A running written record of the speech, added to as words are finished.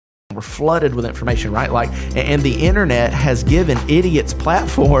we're flooded with information, right? Like, and the internet has given idiots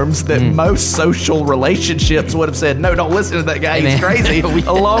platforms that most social relationships would have said, no, don't listen to that guy, he's crazy,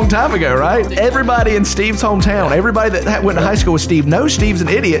 a long time ago, right? Everybody in Steve's hometown, everybody that went to high school with Steve knows Steve's an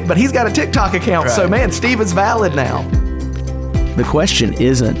idiot, but he's got a TikTok account, so man, Steve is valid now. The question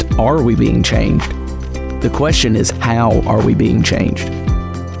isn't, are we being changed? The question is, how are we being changed?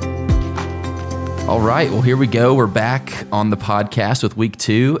 All right, well, here we go. We're back on the podcast with week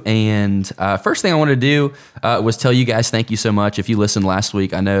 2. And first thing I wanted to do was tell you guys thank you so much. If you listened last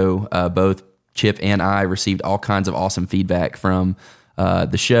week, I know both Chip and I received all kinds of awesome feedback from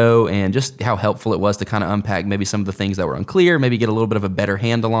the show and just how helpful it was to kind of unpack maybe some of the things that were unclear, maybe get a little bit of a better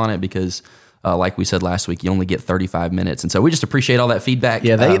handle on it because like we said last week, you only get 35 minutes. And so we just appreciate all that feedback.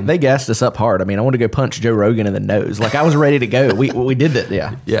 Yeah, they gassed us up hard. I mean, I want to go punch Joe Rogan in the nose. Like, I was ready to go. We did that.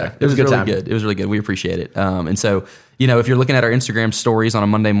 Yeah. It was a good time. It was really good. We appreciate it. And so, you know, if you're looking at our Instagram stories on a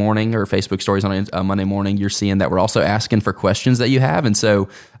Monday morning or Facebook stories on a Monday morning, you're seeing that we're also asking for questions that you have. And so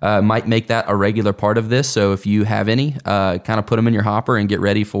might make that a regular part of this. So if you have any, kind of put them in your hopper and get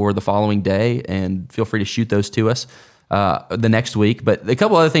ready for the following day and feel free to shoot those to us the next week. But a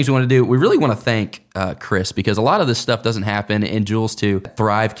couple other things we want to do. We really want to thank Chris because a lot of this stuff doesn't happen, and Jules too,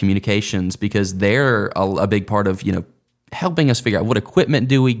 Thrive Communications, because they're a big part of, you know, helping us figure out what equipment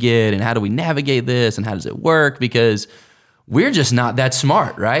do we get and how do we navigate this and how does it work, because we're just not that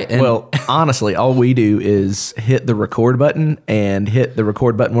smart, right? And well, honestly, all we do is hit the record button and hit the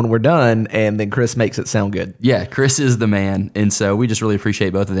record button when we're done, and then Chris makes it sound good. Yeah, Chris is the man, and so we just really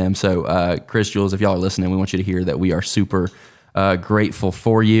appreciate both of them. So Chris, Jules, if y'all are listening, we want you to hear that we are super grateful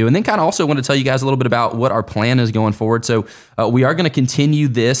for you. And then kind of also want to tell you guys a little bit about what our plan is going forward. So we are going to continue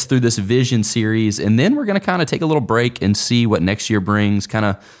this through this vision series, and then we're going to kind of take a little break and see what next year brings, kind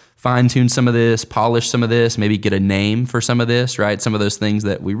of fine-tune some of this, polish some of this, maybe get a name for some of this, right? Some of those things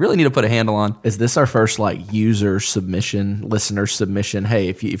that we really need to put a handle on. Is this our first like user submission, listener submission? Hey,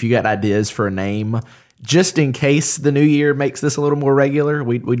 if you got ideas for a name, just in case the new year makes this a little more regular,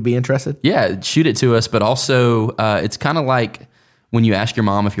 we'd be interested. Yeah, shoot it to us. But also, it's kind of like when you ask your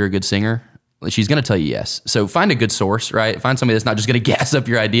mom if you're a good singer. She's going to tell you yes. So find a good source, right? Find somebody that's not just going to gas up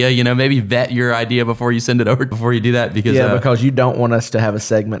your idea. You know, maybe vet your idea before you send it over, before you do that. Because because you don't want us to have a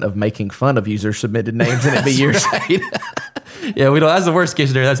segment of making fun of user submitted names and it be yours. Right. Yeah, we don't. That's the worst case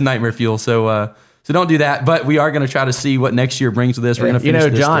scenario. That's nightmare fuel. So don't do that. But we are going to try to see what next year brings with this. We're going to finish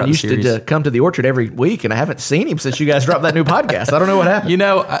this. John used to come to the Orchard every week, and I haven't seen him since you guys dropped that new podcast. I don't know what happened. You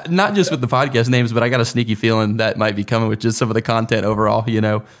know, not just with the podcast names, but I got a sneaky feeling that might be coming with just some of the content overall.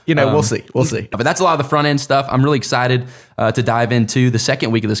 We'll see. But that's a lot of the front end stuff. I'm really excited to dive into the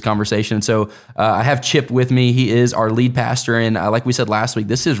second week of this conversation. So I have Chip with me. He is our lead pastor, and like we said last week,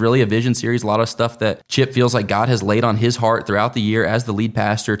 this is really a vision series. A lot of stuff that Chip feels like God has laid on his heart throughout the year as the lead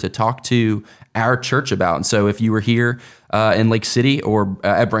pastor to talk to our church about. And so if you were here in Lake City or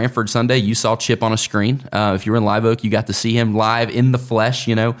at Brantford Sunday, you saw Chip on a screen. If you were in Live Oak, you got to see him live in the flesh.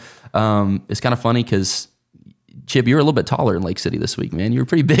 It's kind of funny because Chip, you were a little bit taller in Lake City this week, man. You were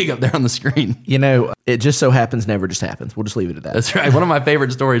pretty big up there on the screen. It just so happens never just happens. We'll just leave it at that. That's right. One of my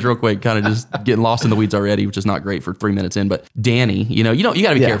favorite stories, real quick, kind of just getting lost in the weeds already, which is not great for 3 minutes in. But Danny, you got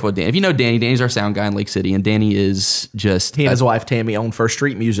to be careful with Danny. If you know Danny's our sound guy in Lake City, and Danny is just... He and his wife, Tammy, own First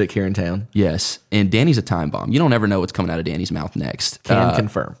Street Music here in town. Yes. And Danny's a time bomb. You don't ever know what's coming out of Danny's mouth next. Can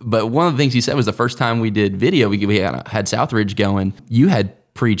confirm. But one of the things he said was the first time we did video, we had Southridge going, you had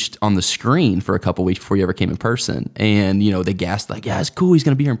preached on the screen for a couple weeks before you ever came in person. And, they gassed like, yeah, it's cool. He's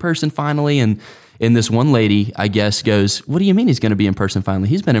going to be here in person finally. And this one lady, I guess, goes, what do you mean he's going to be in person finally?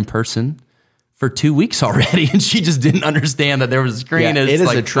 He's been in person for 2 weeks already. And she just didn't understand that there was a screen. Yeah, it is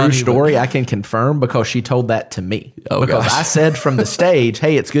a true story. I can confirm because she told that to me. Because I said from the stage,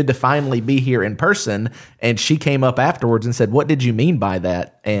 hey, it's good to finally be here in person. And she came up afterwards and said, what did you mean by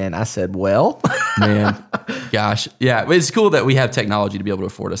that? And I said, well, man, gosh. Yeah. It's cool that we have technology to be able to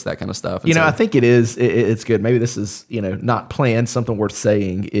afford us that kind of stuff. And I think it is. It's good. Maybe this is, not planned. Something worth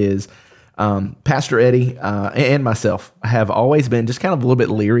saying is Pastor Eddie and myself have always been just kind of a little bit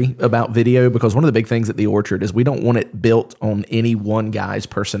leery about video because one of the big things at the Orchard is we don't want it built on any one guy's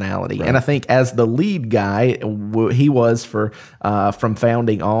personality. Right. And I think as the lead guy, he was from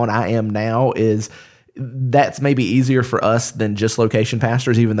founding on, I am now, is that's maybe easier for us than just location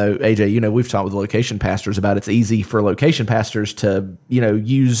pastors, even though, AJ, we've talked with location pastors about it's easy for location pastors to,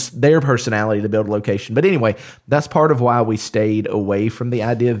 use their personality to build a location. But anyway, that's part of why we stayed away from the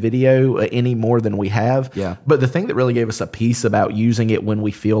idea of video any more than we have. Yeah. But the thing that really gave us a peace about using it when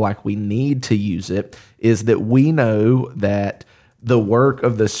we feel like we need to use it is that we know that the work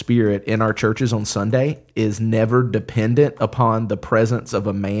of the Spirit in our churches on Sunday is never dependent upon the presence of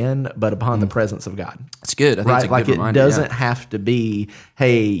a man, but upon the presence of God. It's good. I think it's a good reminder. It doesn't have to be,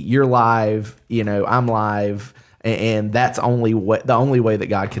 hey, you're live, I'm live, and that's the only way that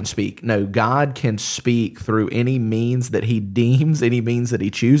God can speak. No, God can speak through any means that he deems, any means that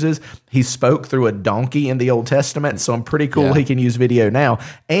he chooses. He spoke through a donkey in the Old Testament, so I'm pretty cool he can use video now.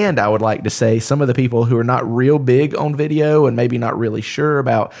 And I would like to say some of the people who are not real big on video and maybe not really sure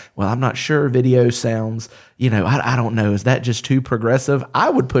about, well, I'm not sure video sounds, I don't know. Is that just too progressive? I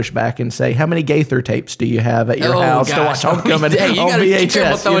would push back and say, how many Gaither tapes do you have at your house to watch Homecoming on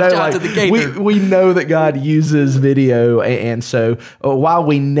VHS? We know that God uses video. And so while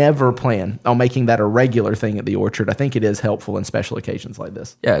we never plan on making that a regular thing at the Orchard, I think it is helpful in special occasions like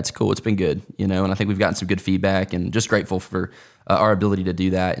this. Yeah, it's cool. It's been good, and I think we've gotten some good feedback and just grateful for our ability to do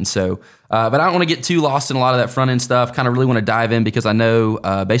that. And so, but I don't want to get too lost in a lot of that front end stuff. Kind of really want to dive in because I know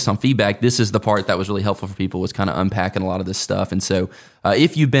based on feedback, this is the part that was really helpful for people, was kind of unpacking a lot of this stuff. And so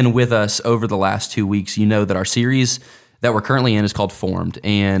if you've been with us over the last 2 weeks, you know that our series that we're currently in is called Formed.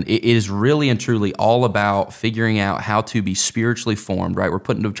 And it is really and truly all about figuring out how to be spiritually formed, right? We're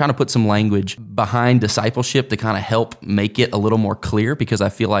trying to put some language behind discipleship to kind of help make it a little more clear, because I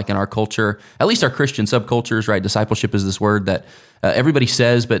feel like in our culture, at least our Christian subcultures, right? Discipleship is this word that everybody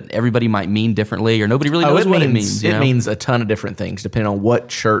says, but everybody might mean differently, or nobody really knows what it means. It means a ton of different things depending on what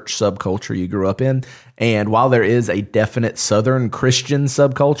church subculture you grew up in. And while there is a definite Southern Christian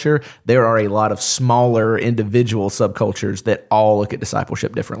subculture, there are a lot of smaller individual subcultures that all look at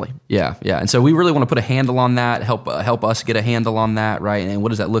discipleship differently. Yeah. And so we really want to put a handle on that, help us get a handle on that, right? And what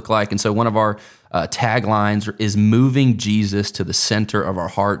does that look like? And so one of our taglines is moving Jesus to the center of our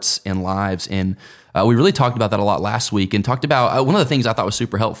hearts and lives. And we really talked about that a lot last week, and talked about one of the things I thought was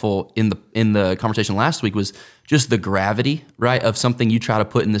super helpful in the conversation last week was just the gravity, right, of something you try to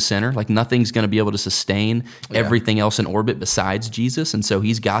put in the center. Like nothing's going to be able to sustain everything else in orbit besides Jesus. And so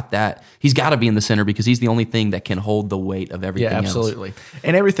he's got to be in the center because he's the only thing that can hold the weight of everything else. Yeah, absolutely.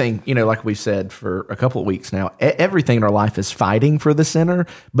 And everything, like we've said for a couple of weeks now, everything in our life is fighting for the center,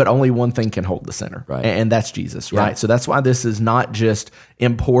 but only one thing can hold the center. Right. And that's Jesus, right? So that's why this is not just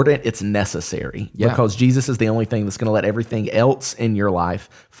important, it's necessary. Because Jesus is the only thing that's going to let everything else in your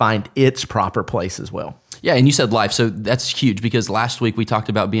life find its proper place as well. Yeah, and you said life, so that's huge, because last week we talked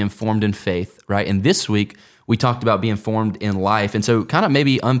about being formed in faith, right? And this week we talked about being formed in life. And so kind of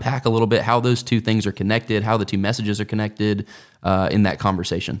maybe unpack a little bit how those two things are connected, how the two messages are connected in that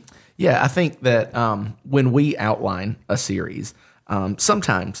conversation. Yeah, I think that when we outline a series,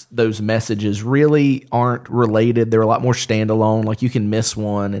 sometimes those messages really aren't related. They're a lot more standalone. Like you can miss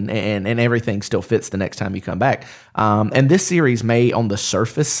one and everything still fits the next time you come back. And this series may on the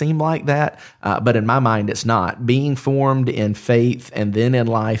surface seem like that, but in my mind, it's not. Being formed in faith and then in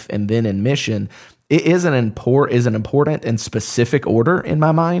life and then in mission it is an important and specific order in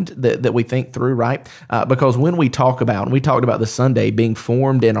my mind that we think through, right? Because when we talked about this Sunday being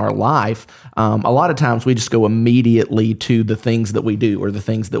formed in our life, a lot of times we just go immediately to the things that we do or the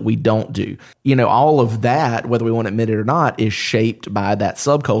things that we don't do. All of that, whether we want to admit it or not, is shaped by that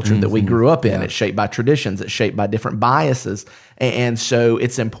subculture that we grew up in. Yeah. It's shaped by traditions. It's shaped by different biases. And so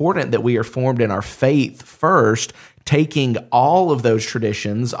it's important that we are formed in our faith first, taking all of those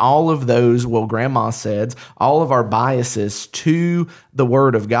traditions, all of those, well, grandma said, all of our biases to the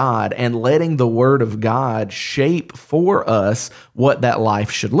Word of God and letting the Word of God shape for us what that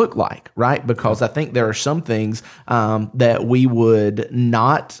life should look like, right? Because I think there are some things that we would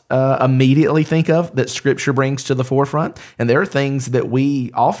not immediately think of that Scripture brings to the forefront. And there are things that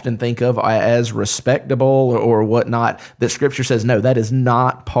we often think of as respectable or whatnot that Scripture says, no, that is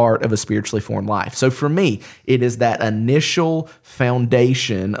not part of a spiritually formed life. So for me, it is that initial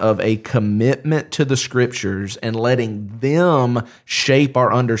foundation of a commitment to the Scriptures and letting them shape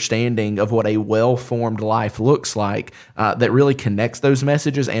our understanding of what a well-formed life looks like that really connects those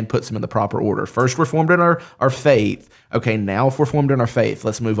messages and puts them in the proper order. First, we're formed in our faith. Okay, now if we're formed in our faith,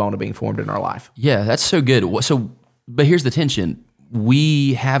 let's move on to being formed in our life. Yeah, that's so good. But here's the tension.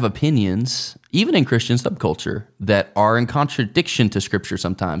 We have opinions, even in Christian subculture, that are in contradiction to Scripture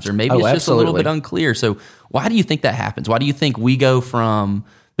sometimes, or maybe it's just a little bit unclear. So why do you think that happens? Why do you think we go from,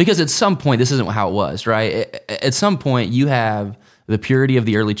 because at some point, this isn't how it was, right? At some point, you have the purity of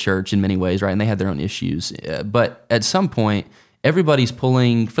the early church in many ways, right? And they had their own issues. But at some point, everybody's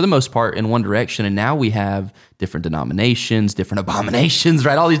pulling, for the most part, in one direction. And now we have different denominations, different abominations,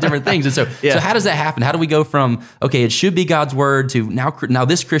 right? All these different things. And so, so how does that happen? How do we go from, okay, it should be God's word to now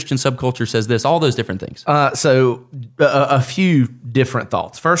this Christian subculture says this, all those different things? So a few different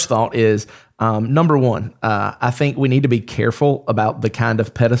thoughts. First thought is, number one, I think we need to be careful about the kind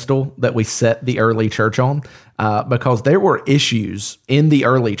of pedestal that we set the early church on, because there were issues in the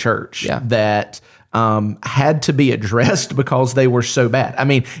early church that had to be addressed because they were so bad. I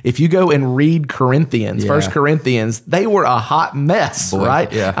mean, if you go and read Corinthians, First Corinthians, they were a hot mess,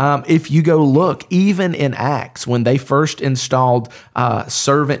 right? Yeah. If you go look, even in Acts, when they first installed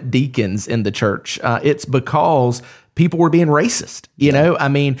servant deacons in the church, it's because people were being racist. You know, I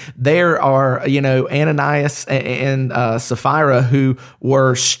mean, there are, Ananias and Sapphira who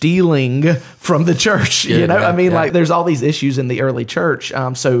were stealing from the church. Like there's all these issues in the early church.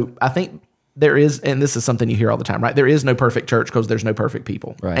 So I think there is, and this is something you hear all the time, right? There is no perfect church because there's no perfect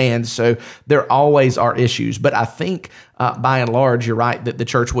people. Right. And so there always are issues. But I think by and large, you're right that the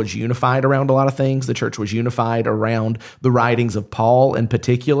church was unified around a lot of things. The church was unified around the writings of Paul in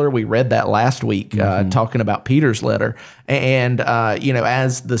particular. We read that last week, talking about Peter's letter. And,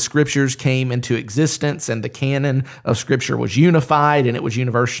 as the scriptures came into existence and the canon of scripture was unified and it was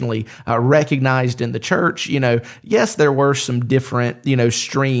universally recognized in the church, yes, there were some different,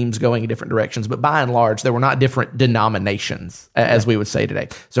 streams going in different directions, but by and large, there were not different denominations, as we would say today.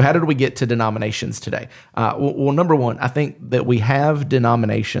 So how did we get to denominations today? Well, number one, I think that we have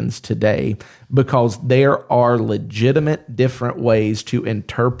denominations today because there are legitimate different ways to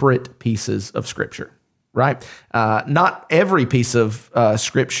interpret pieces of scripture. Right? Not every piece of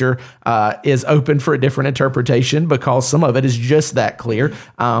scripture is open for a different interpretation because some of it is just that clear.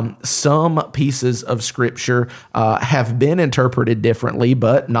 Some pieces of scripture have been interpreted differently,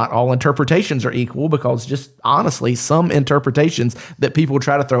 but not all interpretations are equal because just honestly, some interpretations that people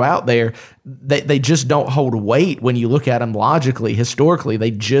try to throw out there, they just don't hold weight when you look at them logically, historically,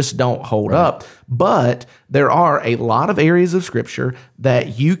 they just don't hold up. But there are a lot of areas of scripture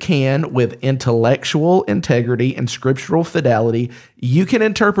that you can, with intellectual integrity and scriptural fidelity, you can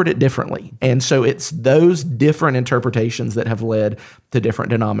interpret it differently. And so it's those different interpretations that have led to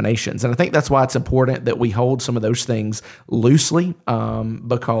different denominations. And I think that's why it's important that we hold some of those things loosely,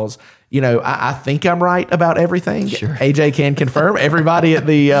 because I think I'm right about everything. Sure. AJ can confirm. Everybody at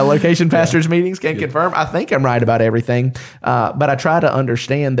the location pastors meetings can confirm. I think I'm right about everything. But I try to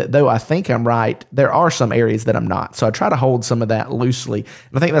understand that though I think I'm right, there are some areas that I'm not. So I try to hold some of that loosely.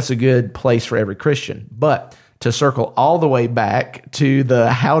 And I think that's a good place for every Christian. But to circle all the way back to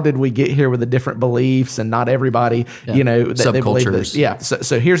the how did we get here with the different beliefs and not everybody, that they believe this. Yeah.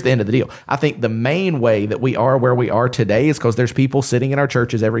 So here's the end of the deal. I think the main way that we are where we are today is because there's people sitting in our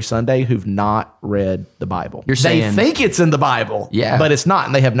churches every Sunday who've not read the Bible. You're saying, they think it's in the Bible, but it's not,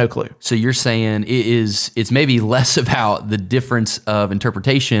 and they have no clue. So you're saying it's maybe less about the difference of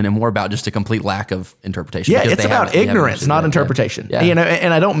interpretation and more about just a complete lack of interpretation. Yeah, it's about ignorance, not interpretation. Yeah.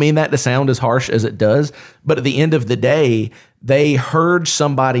 And I don't mean that to sound as harsh as it does, but at the end of the day, they heard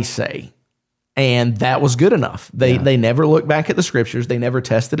somebody say, and that was good enough. They never looked back at the scriptures. They never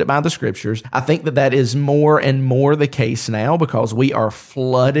tested it by the scriptures. I think that is more and more the case now because we are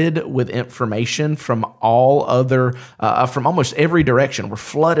flooded with information from all other, from almost every direction. We're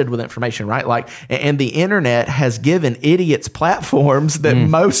flooded with information, right? And the internet has given idiots platforms that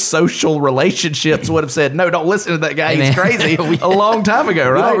most social relationships would have said, no, don't listen to that guy. He's crazy a long time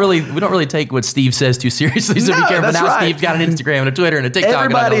ago, right? We don't really take what Steve says too seriously. So be careful. Now Steve's got an Instagram and a Twitter and a TikTok.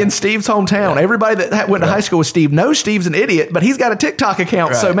 Everybody in Steve's hometown. Everybody that went to high school with Steve knows Steve's an idiot, but he's got a TikTok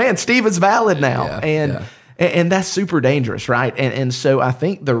account. Right. So, man, Steve is valid now. And that's super dangerous, right? And so I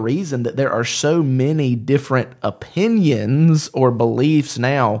think the reason that there are so many different opinions or beliefs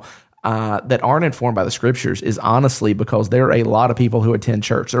now that aren't informed by the scriptures is honestly because there are a lot of people who attend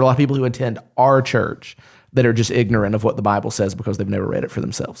church. There are a lot of people who attend our church that are just ignorant of what the Bible says because they've never read it for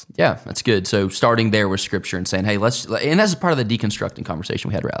themselves. Yeah, that's good. So starting there with scripture and saying, hey, and that's part of the deconstructing conversation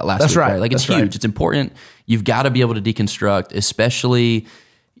we had last week. Right? Like it's huge. Right. It's important. You've got to be able to deconstruct, especially,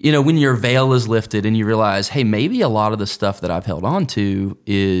 when your veil is lifted and you realize, hey, maybe a lot of the stuff that I've held on to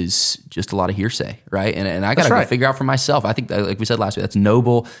is just a lot of hearsay, right? And I got to go figure out for myself. I think, like we said last week, that's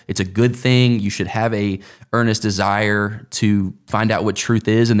noble. It's a good thing. You should have a earnest desire to find out what truth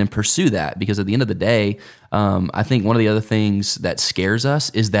is and then pursue that. Because at the end of the day, I think one of the other things that scares us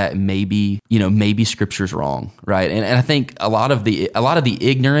is that maybe scripture's wrong, right? And I think a lot of the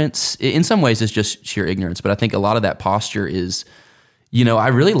ignorance, in some ways, is just sheer ignorance. But I think a lot of that posture is I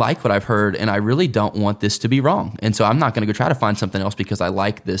really like what I've heard and I really don't want this to be wrong. And so I'm not going to go try to find something else because I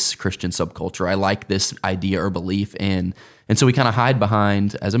like this Christian subculture. I like this idea or belief. And so we kind of hide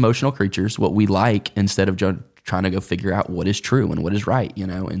behind, as emotional creatures, what we like instead of trying to go figure out what is true and what is right,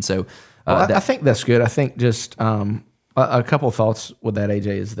 And so I think that's good. I think just a couple of thoughts with that, AJ,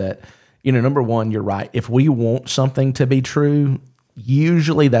 is that, number one, you're right. If we want something to be true,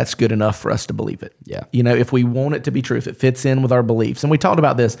 usually that's good enough for us to believe it. Yeah. If we want it to be true, if it fits in with our beliefs. And we talked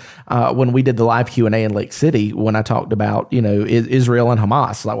about this when we did the live Q&A in Lake City, when I talked about, Israel and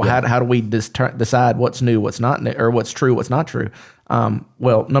Hamas. Like, well, how do we decide what's new, what's not, or what's true, what's not true?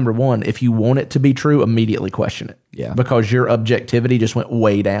 Well, number one, if you want it to be true, immediately question it. Yeah. Because your objectivity just went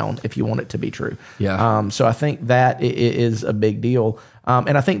way down if you want it to be true. Yeah. So I think that is a big deal.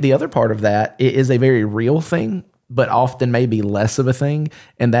 And I think the other part of that is a very real thing, but often maybe less of a thing,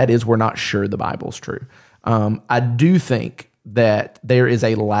 and that is we're not sure the Bible's true. I do think that there is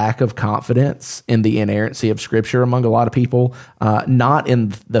a lack of confidence in the inerrancy of Scripture among a lot of people, not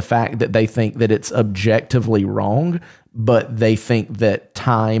in the fact that they think that it's objectively wrong, but they think that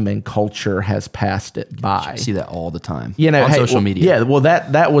time and culture has passed it by. I see that all the time on social media. Yeah, well,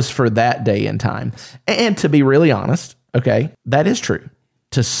 that was for that day and time. And to be really honest, okay, that is true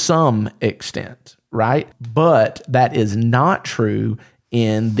to some extent, right? But that is not true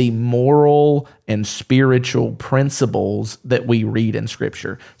in the moral and spiritual principles that we read in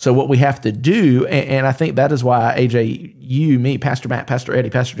Scripture. So what we have to do, and I think that is why, AJ, you, me, Pastor Matt, Pastor Eddie,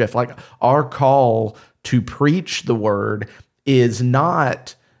 Pastor Jeff, like our call to preach the word is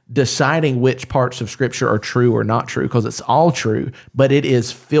not deciding which parts of Scripture are true or not true, because it's all true, but it is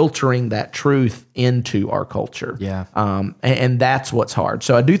filtering that truth into our culture. Yeah. And that's what's hard.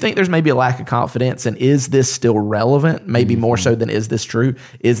 So I do think there's maybe a lack of confidence, and is this still relevant? Maybe more so than is this true?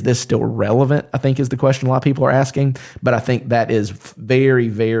 Is this still relevant, I think, is the question a lot of people are asking. But I think that is very,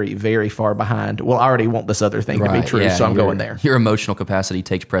 very, very far behind. Well, I already want this other thing to be true, so I'm going there. Your emotional capacity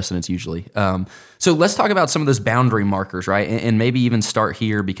takes precedence usually. So let's talk about some of those boundary markers, right? And maybe even start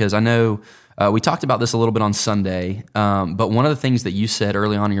here, because I know we talked about this a little bit on Sunday, but one of the things that you said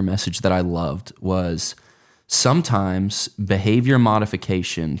early on in your message that I loved was sometimes behavior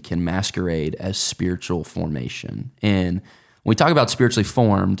modification can masquerade as spiritual formation. And when we talk about spiritually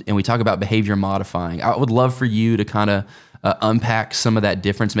formed and we talk about behavior modifying, I would love for you to kind of unpack some of that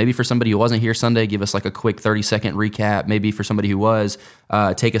difference. Maybe for somebody who wasn't here Sunday, give us like a quick 30-second recap. Maybe for somebody who was,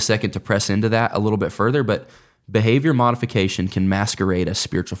 take a second to press into that a little bit further. But behavior modification can masquerade as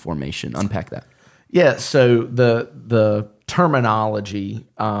spiritual formation. Unpack that. Yeah, so the terminology,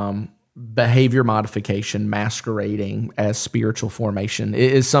 behavior modification masquerading as spiritual formation,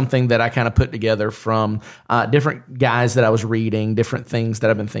 is something that I kind of put together from different guys that I was reading, different things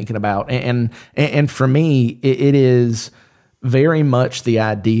that I've been thinking about. And for me, it is very much the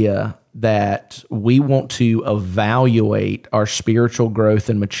idea that we want to evaluate our spiritual growth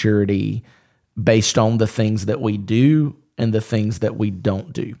and maturity based on the things that we do and the things that we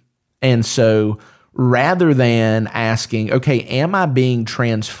don't do. And so rather than asking, okay, am I being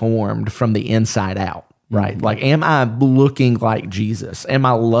transformed from the inside out? Right? Mm-hmm. Like, am I looking like Jesus? Am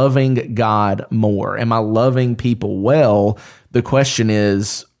I loving God more? Am I loving people well? The question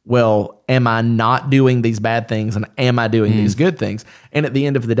is, well, am I not doing these bad things, and am I doing these good things? And at the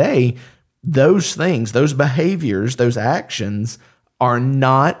end of the day, those things, those behaviors, those actions are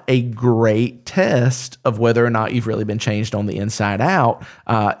not a great test of whether or not you've really been changed on the inside out,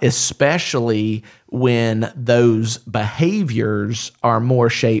 especially when those behaviors are more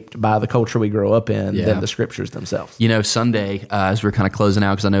shaped by the culture we grow up in than the Scriptures themselves. Sunday, as we're kind of closing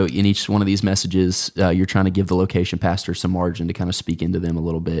out, because I know in each one of these messages, you're trying to give the location pastor some margin to kind of speak into them a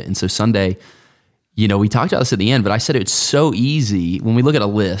little bit. And so Sunday, we talked about this at the end, but I said it's so easy when we look at a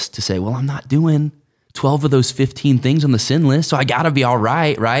list to say, well, I'm not doing 12 of those 15 things on the sin list, so I got to be all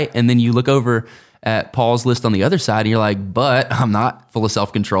right, right? And then you look over at Paul's list on the other side, and you're like, but I'm not full of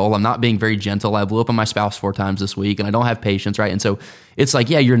self-control. I'm not being very gentle. I blew up on my spouse 4 times this week, and I don't have patience, right? And so it's like,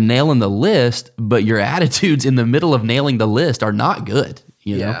 yeah, you're nailing the list, but your attitudes in the middle of nailing the list are not good.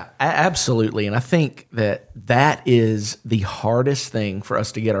 Yeah, absolutely. And I think that is the hardest thing for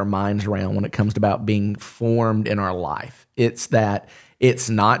us to get our minds around when it comes about being formed in our life. It's that it's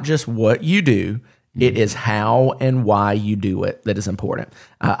not just what you do, it is how and why you do it that is important.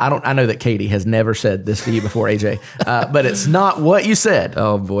 I know that Katie has never said this to you before, AJ, but it's not what you said.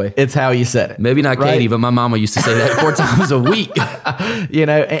 Oh boy, it's how you said it. Maybe not Katie, but my mama used to say that 4 times a week.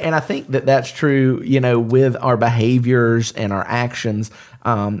 And I think that that's true. With our behaviors and our actions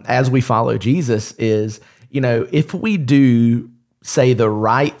as we follow Jesus, is if we do say the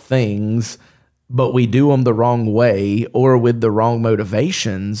right things, but we do them the wrong way or with the wrong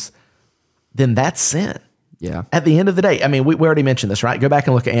motivations, then that's sin. Yeah. At the end of the day, I mean, we already mentioned this, right? Go back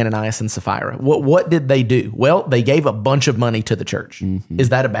and look at Ananias and Sapphira. What did they do? Well, they gave a bunch of money to the church. Mm-hmm. Is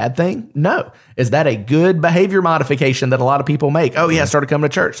that a bad thing? No. Is that a good behavior modification that a lot of people make? Oh, yeah, I started coming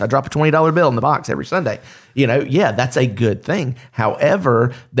to church. I drop a $20 bill in the box every Sunday. Yeah, that's a good thing.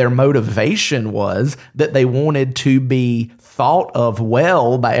 However, their motivation was that they wanted to be thought of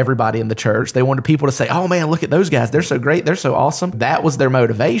well by everybody in the church. They wanted people to say, oh man, look at those guys. They're so great. They're so awesome. That was their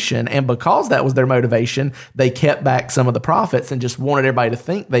motivation. And because that was their motivation, they kept back some of the profits and just wanted everybody to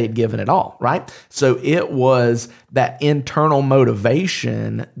think they had given it all, right? So it was that internal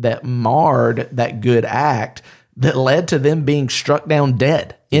motivation that marred that good act that led to them being struck down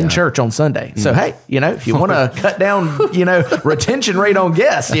dead in church on Sunday. So, hey, if you want to cut down, retention rate on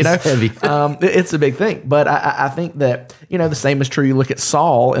guests, it's a big thing. But I think that, the same is true. You look at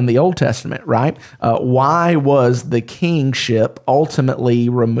Saul in the Old Testament, right? Why was the kingship ultimately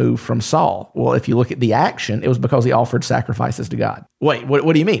removed from Saul? Well, if you look at the action, it was because he offered sacrifices to God. Wait,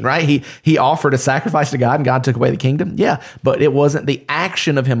 what do you mean, right? He offered a sacrifice to God and God took away the kingdom? Yeah, but it wasn't the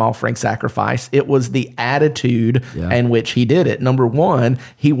action of him offering sacrifice. It was the attitude in which he did it. Number one,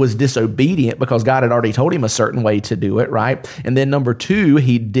 he was disobedient because God had already told him a certain way to do it, right? And then number two,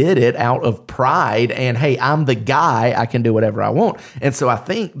 he did it out of pride and, hey, I'm the guy, I can do whatever I want. And so I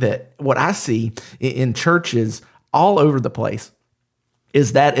think that what I see in churches all over the place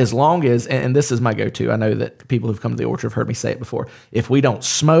is that as long as, and this is my go-to, I know that people who've come to the Orchard have heard me say it before, if we don't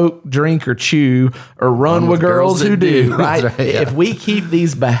smoke, drink, or chew, or run with girls who do, right? Right, yeah. If we keep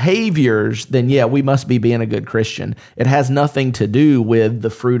these behaviors, then we must be being a good Christian. It has nothing to do with the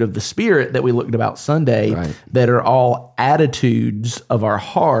fruit of the Spirit that we looked about Sunday, right, that are all attitudes of our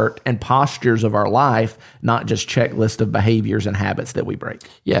heart and postures of our life, not just checklist of behaviors and habits that we break.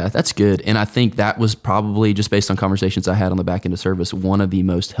 Yeah, that's good. And I think that was probably, just based on conversations I had on the back end of service, one of the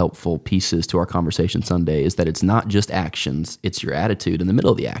most helpful pieces to our conversation Sunday is that it's not just actions, it's your attitude in the middle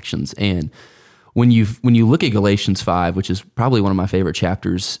of the actions. And when you look at Galatians 5, which is probably one of my favorite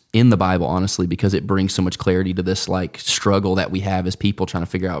chapters in the Bible, honestly, because it brings so much clarity to this struggle that we have as people trying to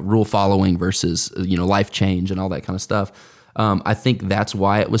figure out rule following versus life change and all that kind of stuff. I think that's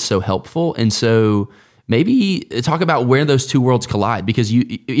why it was so helpful. And so maybe talk about where those two worlds collide, because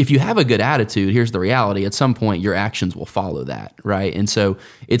if you have a good attitude, here's the reality, at some point your actions will follow that, right? And so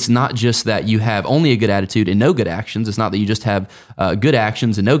it's not just that you have only a good attitude and no good actions. It's not that you just have good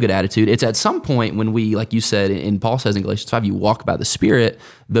actions and no good attitude. It's at some point when we, like you said, and Paul says in Galatians 5, you walk by the Spirit,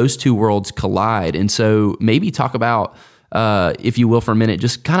 those two worlds collide. And so maybe talk about, if you will, for a minute,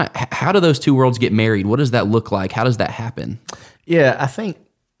 just kind of how do those two worlds get married? What does that look like? How does that happen? Yeah, I think,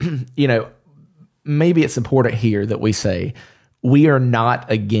 maybe it's important here that we say we are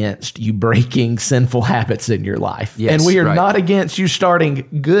not against you breaking sinful habits in your life. Yes, and we are not against you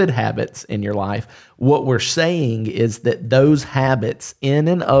starting good habits in your life. What we're saying is that those habits in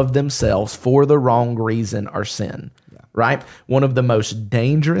and of themselves for the wrong reason are sin, right? One of the most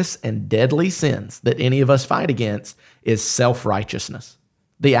dangerous and deadly sins that any of us fight against is self-righteousness.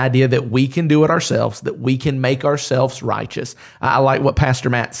 The idea that we can do it ourselves, that we can make ourselves righteous. I like what Pastor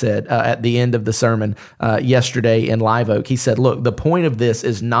Matt said at the end of the sermon yesterday in Live Oak. He said, look, the point of this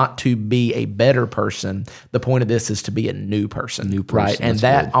is not to be a better person. The point of this is to be a new person. Right? And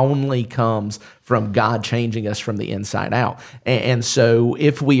that only comes from God changing us from the inside out. And so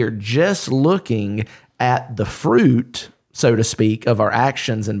if we are just looking at the fruit, so to speak, of our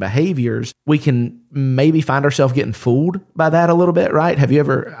actions and behaviors, we can maybe find ourselves getting fooled by that a little bit, right? Have you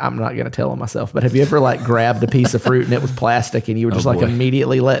ever, I'm not going to tell on myself, but have you ever grabbed a piece of fruit and it was plastic and you were just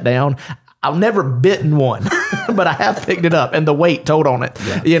immediately let down? I've never bitten one, but I have picked it up and the weight told on it,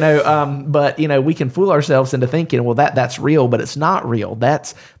 but we can fool ourselves into thinking, well, that's real, but it's not real.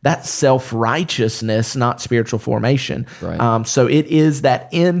 That's self-righteousness, not spiritual formation. Right. So it is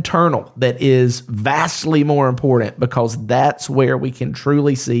that internal that is vastly more important, because that's where we can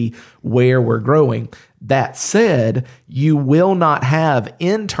truly see where we're growing. That said, you will not have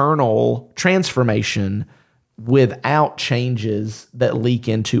internal transformation without changes that leak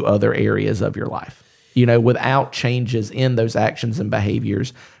into other areas of your life, without changes in those actions and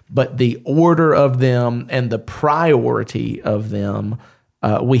behaviors, but the order of them and the priority of them,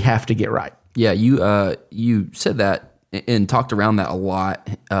 we have to get right. Yeah, you said that and talked around that a lot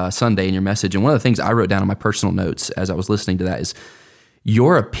Sunday in your message. And one of the things I wrote down in my personal notes as I was listening to that is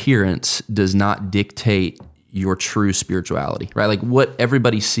your appearance does not dictate your true spirituality, right? What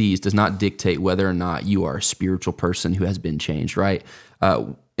everybody sees does not dictate whether or not you are a spiritual person who has been changed, right?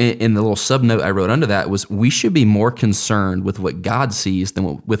 in the little subnote I wrote under that was we should be more concerned with what God sees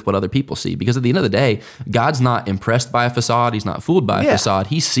than with what other people see. Because at the end of the day, God's not impressed by a facade. He's not fooled by a facade.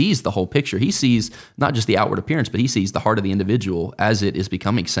 He sees the whole picture. He sees not just the outward appearance, but he sees the heart of the individual as it is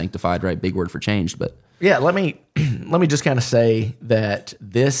becoming sanctified, right? Big word for change. But yeah, let me just kind of say that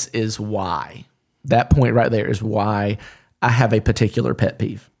this is why, that point right there is why I have a particular pet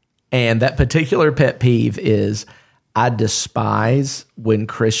peeve. And that particular pet peeve is I despise when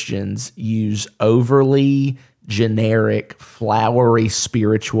Christians use overly generic, flowery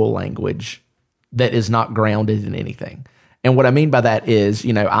spiritual language that is not grounded in anything. And what I mean by that is,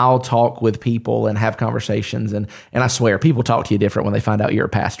 I'll talk with people and have conversations, and I swear, people talk to you different when they find out you're a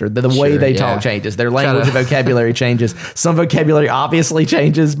pastor. The way they talk changes. Their language and vocabulary changes. Some vocabulary obviously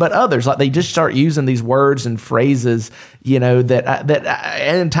changes, but others, like they just start using these words and phrases, that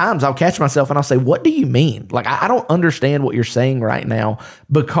and times I'll catch myself and I'll say, what do you mean? Like, I don't understand what you're saying right now,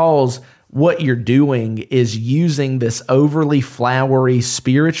 because what you're doing is using this overly flowery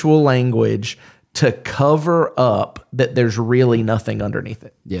spiritual language to cover up that there's really nothing underneath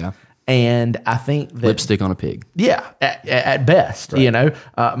it. Yeah. And I think that lipstick on a pig. Yeah, at best, right.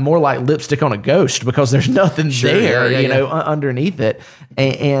 More like lipstick on a ghost, because there's nothing there, underneath it.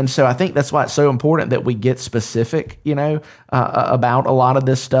 And so I think that's why it's so important that we get specific, about a lot of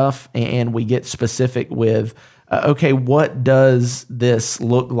this stuff, and we get specific with, okay, what does this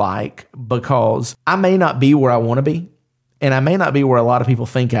look like? Because I may not be where I want to be. And I may not be where a lot of people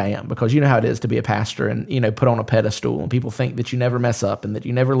think I am, because you know how it is to be a pastor and, put on a pedestal, and people think that you never mess up and that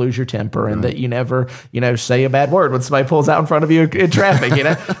you never lose your temper and that you never, say a bad word when somebody pulls out in front of you in traffic,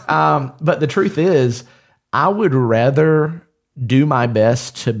 But the truth is, I would rather do my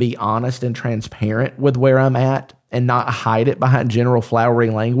best to be honest and transparent with where I'm at and not hide it behind general flowery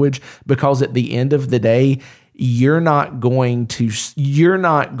language, because at the end of the day, you're not going to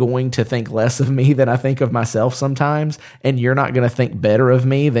think less of me than I think of myself sometimes, and you're not going to think better of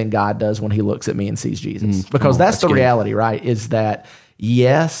me than God does when he looks at me and sees Jesus. Because that's the reality, right? Is that,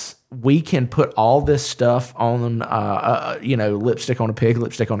 yes, we can put all this stuff on, lipstick on a pig,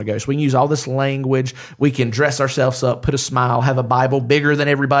 lipstick on a ghost. We can use all this language. We can dress ourselves up, put a smile, have a Bible bigger than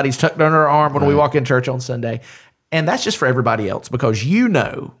everybody's tucked under our arm when we walk in church on Sunday. And that's just for everybody else, because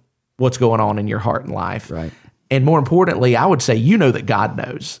what's going on in your heart and life. Right. And more importantly, I would say, that God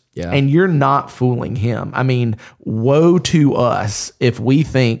knows. Yeah. And you're not fooling him. I mean, woe to us if we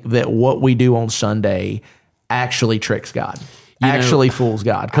think that what we do on Sunday actually tricks God, fools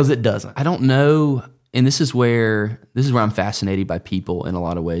God, because it doesn't. I don't know. And this is where I'm fascinated by people in a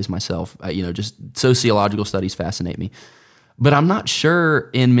lot of ways myself. Just sociological studies fascinate me. But I'm not sure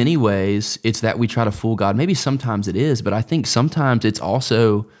in many ways it's that we try to fool God. Maybe sometimes it is, but I think sometimes it's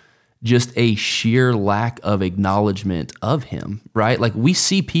also just a sheer lack of acknowledgement of him, right? Like, we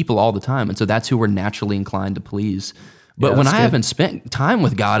see people all the time, and so that's who we're naturally inclined to please. But when I haven't spent time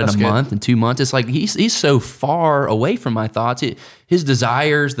with God in a month and 2 months, it's like he's so far away from my thoughts. His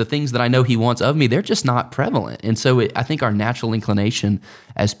desires, the things that I know he wants of me, they're just not prevalent. And so I think our natural inclination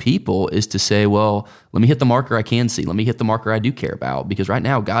as people is to say, well, let me hit the marker I can see. Let me hit the marker I do care about. Because right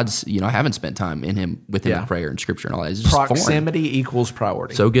now, God's, I haven't spent time with him in prayer and scripture and all that. It's just proximity foreign. Equals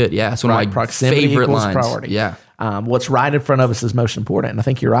priority. So good. Yeah. It's one of my proximity favorite equals lines. Priority. Yeah. What's right in front of us is most important. And I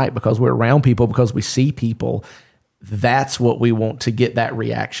think you're right, because we're around people, because we see people. That's what we want to get that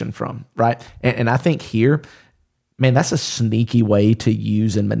reaction from, right? And I think here, man, that's a sneaky way to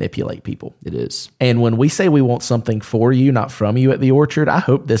use and manipulate people. It is. And when we say we want something for you, not from you at the Orchard, I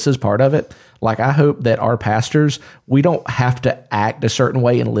hope this is part of it. Like, I hope that our pastors, we don't have to act a certain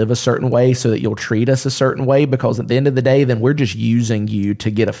way and live a certain way so that you'll treat us a certain way, because at the end of the day, then we're just using you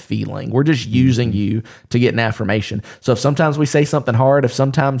to get a feeling. We're just using you to get an affirmation. So if sometimes we say something hard, if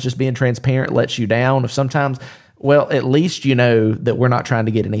sometimes just being transparent lets you down, if sometimes... well, at least you know that we're not trying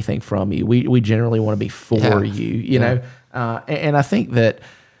to get anything from you. We generally want to be for you, you know. And I think that,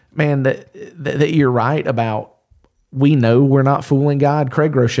 man, that you're right about. We know we're not fooling God.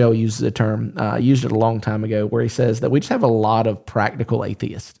 Craig Rochelle uses a term, used it a long time ago, where he says that we just have a lot of practical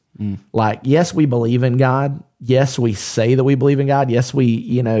atheists. Like, yes, we believe in God. Yes, we say that we believe in God. Yes,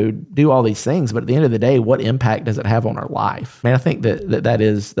 we, do all these things. But at the end of the day, what impact does it have on our life? Man, I think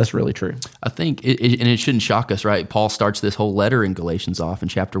that's really true. I think, and it shouldn't shock us, right? Paul starts this whole letter in Galatians off in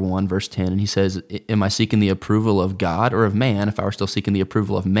chapter 1, verse 10, and he says, am I seeking the approval of God or of man? If I were still seeking the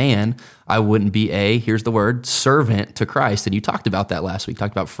approval of man, I wouldn't be here's the word, servant to Christ. And you talked about that last week. You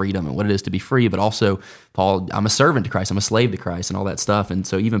talked about freedom and what it is to be free, but also, Paul, I'm a servant to Christ. I'm a slave to Christ and all that stuff. And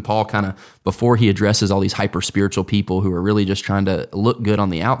so even Paul kind of, before he addresses all these hyper spiritual people who are really just trying to look good on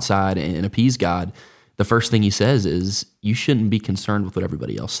the outside and appease God, the first thing he says is you shouldn't be concerned with what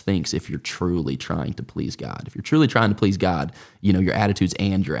everybody else thinks if you're truly trying to please God. If you're truly trying to please God, your attitudes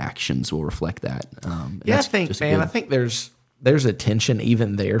and your actions will reflect that. I think there's a tension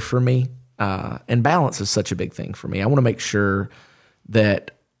even there for me. And balance is such a big thing for me. I want to make sure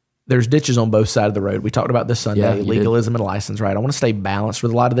that there's ditches on both sides of the road. We talked about this Sunday, legalism and license, right? I want to stay balanced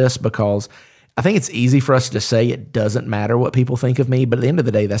with a lot of this because I think it's easy for us to say it doesn't matter what people think of me, but at the end of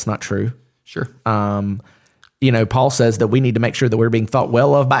the day, that's not true. Sure. Paul says that we need to make sure that we're being thought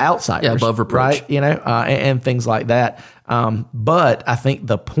well of by outsiders. Above reproach. Right? And things like that. But I think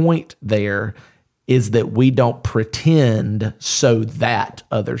the point there is that we don't pretend so that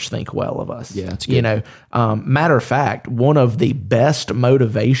others think well of us. Yeah, that's good. Matter of fact, one of the best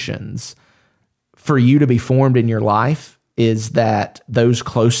motivations for you to be formed in your life is that those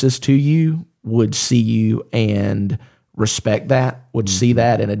closest to you would see you and respect that, would see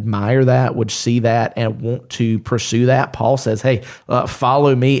that and admire that, would see that and want to pursue that. Paul says, hey,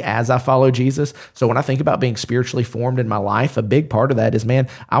 follow me as I follow Jesus. So when I think about being spiritually formed in my life, a big part of that is, man,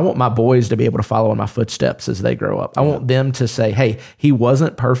 I want my boys to be able to follow in my footsteps as they grow up. I want them to say, hey, he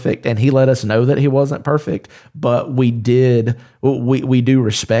wasn't perfect and he let us know that he wasn't perfect, but we do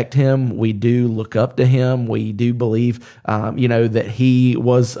respect him. We do look up to him. We do believe, that he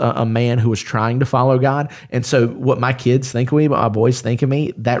was a man who was trying to follow God. And so what my kids think of me, what my boys think of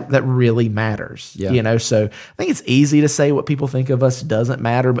me, that really matters. Yeah. So I think it's easy to say what people think of us doesn't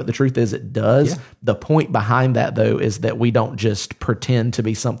matter, but the truth is it does. Yeah. The point behind that, though, is that we don't just pretend to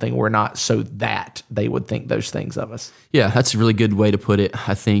be something we're not so that they would think those things of us. Yeah, that's a really good way to put it.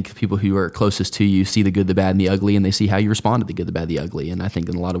 I think people who are closest to you see the good, the bad, and the ugly, and they see how you respond to the good, the bad, the ugly. And I think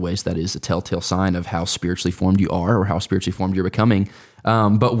in a lot of ways that is a telltale sign of how spiritually formed you are or how spiritually formed you're becoming.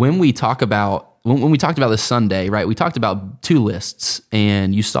 But when we talk about when we talked about this Sunday, right, we talked about two lists,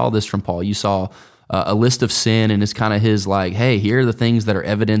 and you saw this from Paul. You saw a list of sin, and it's kind of his like, hey, here are the things that are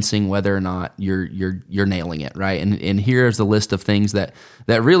evidencing whether or not you're nailing it, right? And here's the list of things that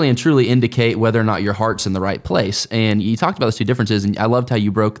really and truly indicate whether or not your heart's in the right place. And you talked about those two differences, and I loved how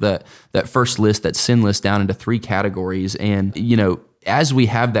you broke that first list, that sin list, down into three categories. And as we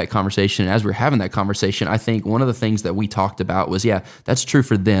have that conversation, as we're having that conversation, I think one of the things that we talked about was, that's true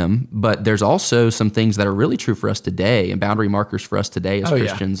for them, but there's also some things that are really true for us today and boundary markers for us today as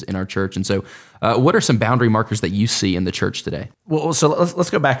Christians in our church. And so what are some boundary markers that you see in the church today? Well, so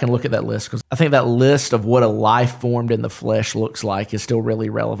let's go back and look at that list, because I think that list of what a life formed in the flesh looks like is still really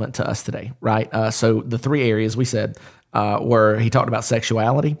relevant to us today, right? So the three areas we said where he talked about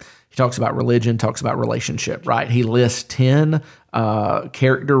sexuality, he talks about religion, talks about relationship, right? He lists 10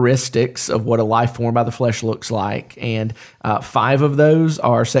 characteristics of what a life formed by the flesh looks like, and 5 of those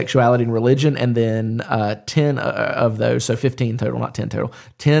are sexuality and religion, and then 10 of those, so 15 total, not 10 total,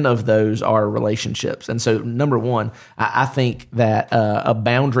 10 of those are relationships. And so number one, I think that a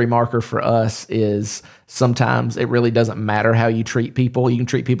boundary marker for us is sometimes it really doesn't matter how you treat people. You can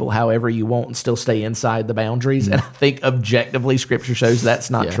treat people however you want and still stay inside the boundaries. And I think objectively Scripture shows that's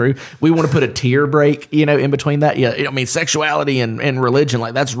not true. We want to put a tear break, in between that. Sexuality and religion,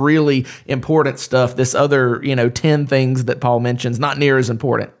 like that's really important stuff. This other, 10 things that Paul mentions, not near as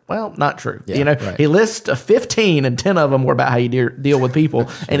important. Well, not true. Right. He lists 15 and 10 of them were about how you deal with people.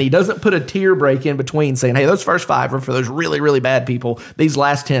 And he doesn't put a tear break in between saying, hey, those first 5 are for those really, really bad people. These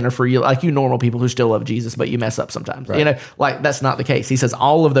last 10 are for you, like you normal people who still love Jesus, but you mess up sometimes. Right. Like that's not the case. He says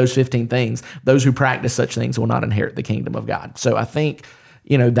all of those 15 things, those who practice such things will not inherit the kingdom of God. So I think,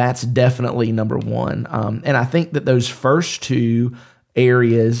 that's definitely number one. And I think that those first 2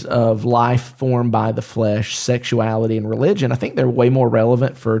 areas of life formed by the flesh, sexuality and religion, I think they're way more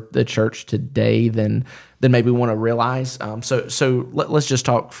relevant for the church today than maybe we want to realize. So let's just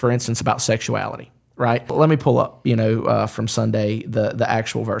talk, for instance, about sexuality, right? Let me pull up, from Sunday, the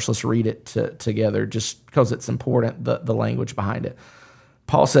actual verse. Let's read it together just because it's important, the language behind it.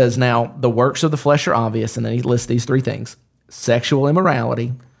 Paul says, now the works of the flesh are obvious, and then he lists these 3 things: sexual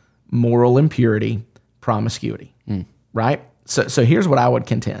immorality, moral impurity, promiscuity, right? So here's what I would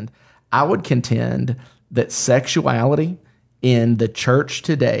contend. I would contend that sexuality in the church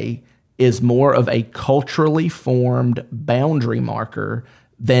today is more of a culturally formed boundary marker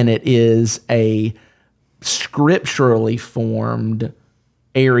than it is a scripturally formed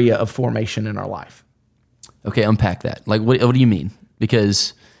area of formation in our life. Okay, unpack that. Like, what do you mean?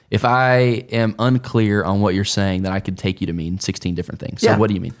 Because if I am unclear on what you're saying, then I could take you to mean 16 different things. So what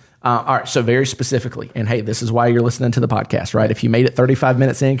do you mean? All right, so very specifically, and hey, this is why you're listening to the podcast, right? If you made it 35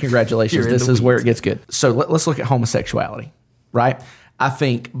 minutes in, congratulations. This is where it gets good. So let's look at homosexuality, right? I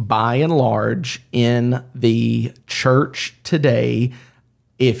think by and large in the church today,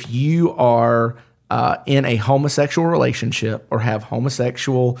 if you are in a homosexual relationship or have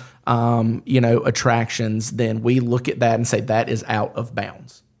homosexual, attractions, then we look at that and say that is out of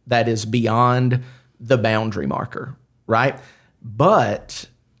bounds. That is beyond the boundary marker, right? But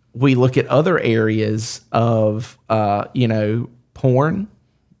we look at other areas of, porn.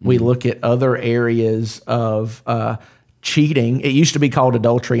 We look at other areas of cheating. It used to be called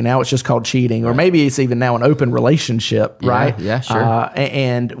adultery. Now it's just called cheating. Or maybe it's even now an open relationship, right? Yeah, sure.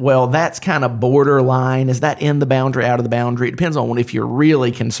 And that's kind of borderline. Is that in the boundary, out of the boundary? It depends on if you're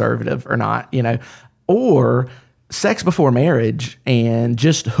really conservative or not, or sex before marriage and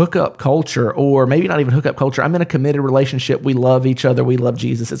just hookup culture, or maybe not even hookup culture. I'm in a committed relationship. We love each other. We love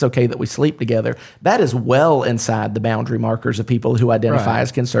Jesus. It's okay that we sleep together. That is well inside the boundary markers of people who identify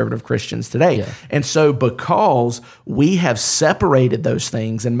as conservative Christians today. Yeah. And so because we have separated those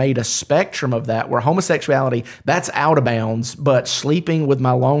things and made a spectrum of that, where homosexuality, that's out of bounds, but sleeping with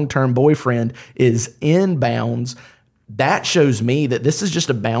my long-term boyfriend is in bounds, that shows me that this is just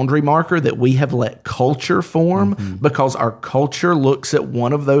a boundary marker that we have let culture form because our culture looks at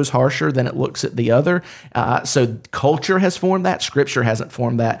one of those harsher than it looks at the other. So culture has formed that. Scripture hasn't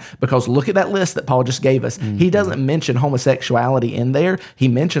formed that, because look at that list that Paul just gave us. He doesn't mention homosexuality in there. He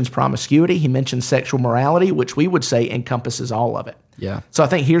mentions promiscuity. He mentions sexual morality, which we would say encompasses all of it. Yeah. So I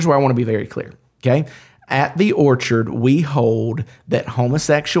think here's where I want to be very clear. Okay. At the Orchard, we hold that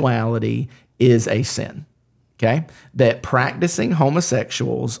homosexuality is a sin. Okay, that practicing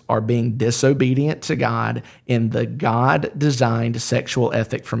homosexuals are being disobedient to God in the God-designed sexual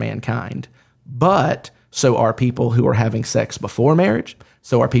ethic for mankind. But so are people who are having sex before marriage.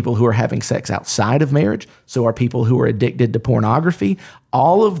 So are people who are having sex outside of marriage. So are people who are addicted to pornography.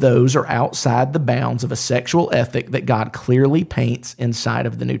 All of those are outside the bounds of a sexual ethic that God clearly paints inside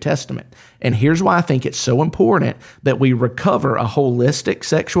of the New Testament. And here's why I think it's so important that we recover a holistic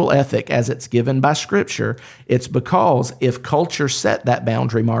sexual ethic as it's given by Scripture. It's because if culture set that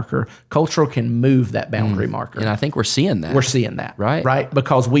boundary marker, culture can move that boundary marker. And I think we're seeing that. We're seeing that. Right. Right?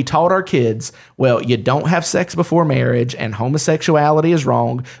 Because we taught our kids, well, you don't have sex before marriage and homosexuality is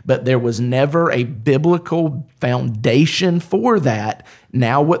wrong, but there was never a biblical foundation for that.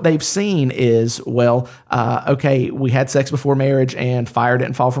 Now what they've seen is, well, we had sex before marriage and fire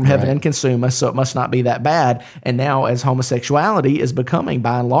didn't fall from heaven and consume us, so it must not be that bad. And now as homosexuality is becoming,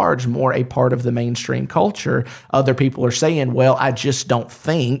 by and large, more a part of the mainstream culture, other people are saying, well, I just don't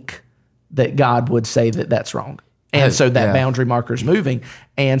think that God would say that that's wrong. And so that boundary marker is moving.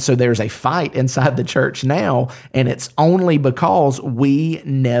 And so there's a fight inside the church now, and it's only because we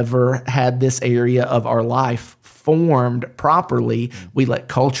never had this area of our life formed properly. We let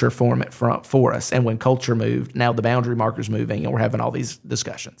culture form it for us. And when culture moved, now the boundary marker's moving, and we're having all these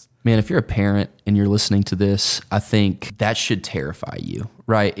discussions. Man, if you're a parent and you're listening to this, I think that should terrify you,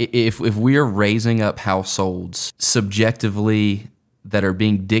 right? If we're raising up households subjectively that are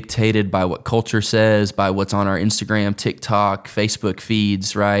being dictated by what culture says, by what's on our Instagram, TikTok, Facebook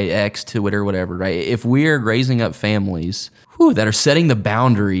feeds, right? X, Twitter, whatever, right? If we're raising up families that are setting the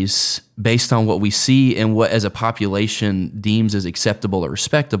boundaries based on what we see and what as a population deems as acceptable or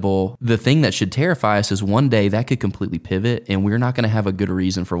respectable, the thing that should terrify us is one day that could completely pivot and we're not going to have a good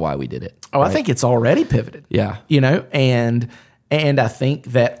reason for why we did it. Oh, right? I think it's already pivoted. Yeah. And I think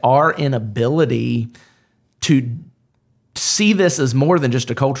that our inability to see this as more than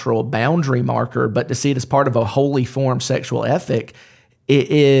just a cultural boundary marker, but to see it as part of a wholly formed sexual ethic, it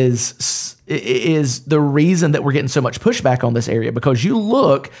is the reason that we're getting so much pushback on this area. Because you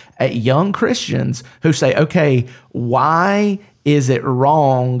look at young Christians who say, okay, why is it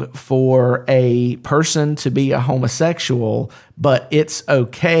wrong for a person to be a homosexual, but it's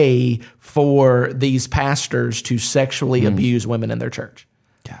okay for these pastors to sexually abuse women in their church?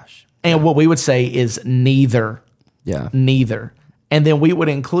 Gosh. And what we would say is neither. Yeah. Neither. And then we would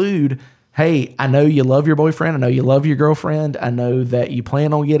include, hey, I know you love your boyfriend. I know you love your girlfriend. I know that you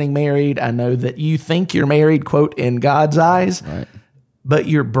plan on getting married. I know that you think you're married, quote, in God's eyes. Right. But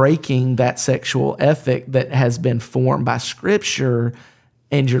you're breaking that sexual ethic that has been formed by Scripture,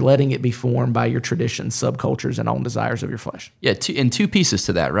 and you're letting it be formed by your traditions, subcultures, and own desires of your flesh. Yeah, two pieces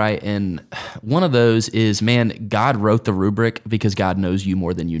to that, right? And one of those is, man, God wrote the rubric because God knows you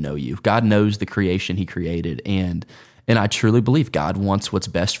more than you know you. God knows the creation He created, and I truly believe God wants what's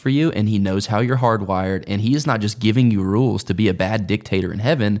best for you, and He knows how you're hardwired, and He is not just giving you rules to be a bad dictator in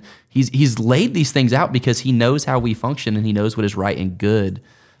heaven. He's laid these things out because He knows how we function, and He knows what is right and good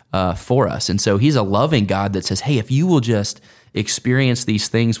for us. And so He's a loving God that says, hey, if you will just experience these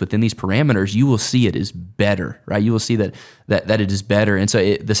things within these parameters, you will see it is better, right? You will see that it is better. And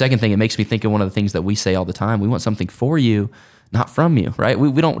so the second thing, it makes me think of one of the things that we say all the time. We want something for you, not from you, right?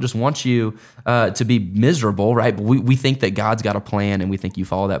 We don't just want you to be miserable, right? But we think that God's got a plan, and we think you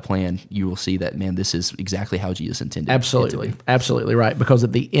follow that plan, you will see that, man, this is exactly how Jesus intended. Absolutely. Absolutely right. Because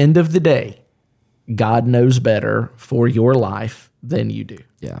at the end of the day, God knows better for your life than you do.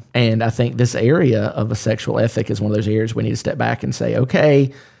 Yeah. And I think this area of a sexual ethic is one of those areas we need to step back and say,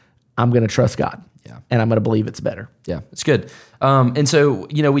 okay, I'm going to trust God. Yeah. And I'm going to believe it's better. Yeah, it's good. And so,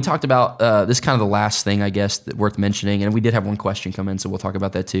 we talked about this kind of the last thing, I guess, that worth mentioning. And we did have one question come in, so we'll talk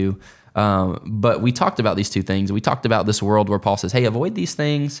about that too. But we talked about these two things. We talked about this world where Paul says, hey, avoid these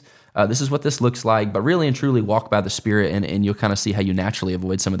things. This is what this looks like. But really and truly walk by the Spirit, and you'll kind of see how you naturally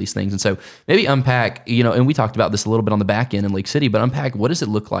avoid some of these things. And so maybe unpack, and we talked about this a little bit on the back end in Lake City, but unpack, what does it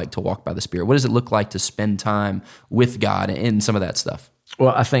look like to walk by the Spirit? What does it look like to spend time with God and some of that stuff?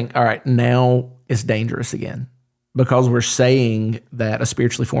 Well, I think, all right, now it's dangerous again because we're saying that a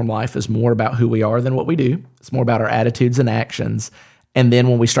spiritually formed life is more about who we are than what we do. It's more about our attitudes and actions. And then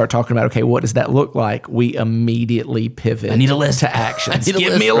when we start talking about, okay, what does that look like? We immediately pivot I need a list. to actions.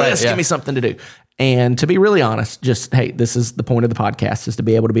 Give me a list. Right, yeah. Give me something to do. And to be really honest, just, hey, this is the point of the podcast, is to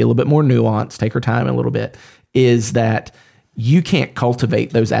be able to be a little bit more nuanced, take our time a little bit, is that you can't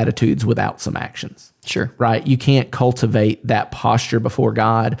cultivate those attitudes without some actions. Sure. Right? You can't cultivate that posture before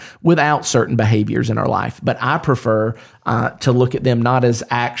God without certain behaviors in our life. But I prefer to look at them not as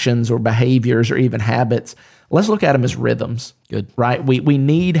actions or behaviors or even habits. Let's look at them as rhythms. Good. Right? We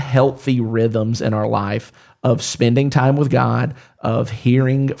need healthy rhythms in our life of spending time with God, of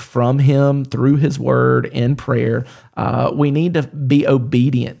hearing from Him through His Word in prayer. We need to be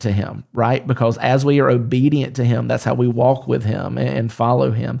obedient to Him, right? Because as we are obedient to Him, that's how we walk with Him and follow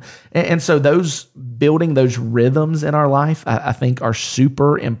Him. And so building those rhythms in our life, I think, are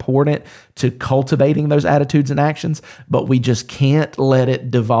super important to cultivating those attitudes and actions, but we just can't let it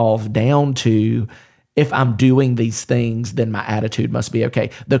devolve down to, if I'm doing these things, then my attitude must be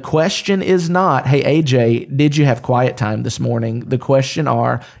okay. The question is not, hey, AJ, did you have quiet time this morning? The question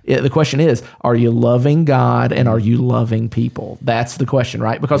is, are you loving God and are you loving people? That's the question,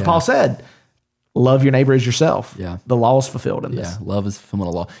 right? Because Paul said, love your neighbor as yourself. Yeah. The law is fulfilled in this. Yeah, love is fulfillment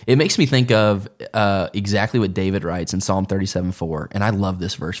of law. It makes me think of exactly what David writes in Psalm 37:4, and I love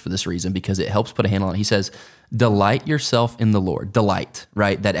this verse for this reason because it helps put a handle on it. He says, delight yourself in the Lord. Delight,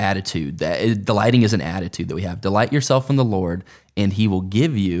 right? That attitude. Delighting is an attitude that we have. Delight yourself in the Lord, and He will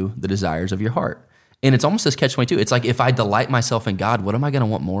give you the desires of your heart. And it's almost this catch-22. It's like, if I delight myself in God, what am I going to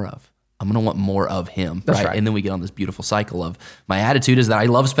want more of? I'm going to want more of Him, That's right? And then we get on this beautiful cycle of, my attitude is that I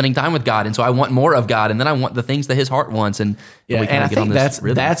love spending time with God, and so I want more of God, and then I want the things that His heart wants, and we kind and I of get on think this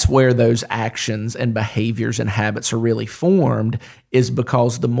rhythm. that's where those actions and behaviors and habits are really formed, is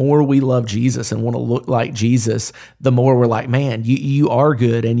because the more we love Jesus and want to look like Jesus, the more we're like, man, you are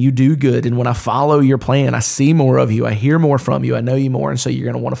good and you do good. And when I follow your plan, I see more of you, I hear more from you, I know you more. And so you're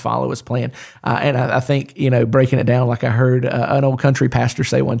going to want to follow His plan. And I think, breaking it down, like I heard an old country pastor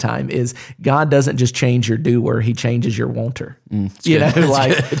say one time, is God doesn't just change your doer, He changes your wanter. He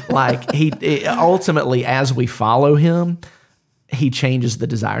ultimately, as we follow Him, He changes the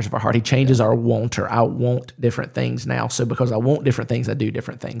desires of our heart. He changes our wanter. I want different things now. So because I want different things, I do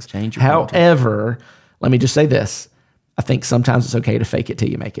different things. However, let me just say this. I think sometimes it's okay to fake it till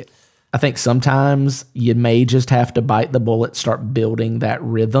you make it. I think sometimes you may just have to bite the bullet, start building that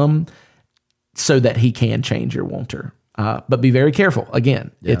rhythm so that He can change your wanter. But be very careful.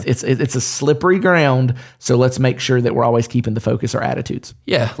 Again, it's a slippery ground, so let's make sure that we're always keeping the focus our attitudes.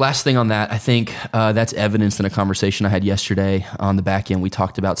 Yeah, last thing on that, I think that's evidenced in a conversation I had yesterday on the back end. We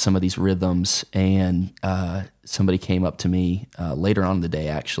talked about some of these rhythms, and somebody came up to me later on in the day,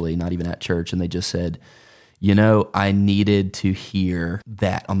 actually, not even at church, and they just said, I needed to hear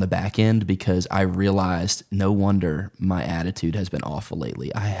that on the back end because I realized no wonder my attitude has been awful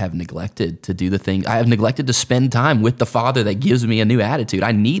lately. I have neglected to do the thing. I have neglected to spend time with the Father that gives me a new attitude.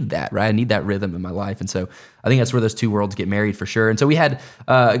 I need that, right? I need that rhythm in my life. And so I think that's where those two worlds get married for sure. And so we had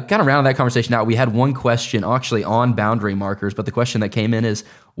kind of rounded that conversation out. We had one question actually on boundary markers, but the question that came in is,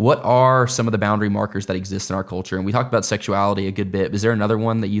 what are some of the boundary markers that exist in our culture? And we talked about sexuality a good bit. Is there another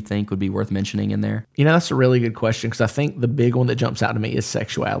one that you think would be worth mentioning in there? That's a really good question, because I think the big one that jumps out to me is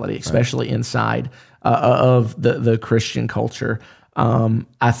sexuality, especially inside of the Christian culture.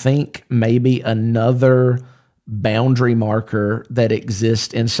 I think maybe another boundary marker that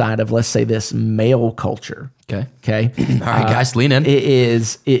exists inside of, let's say, this male culture. Okay. All right, guys, lean in. It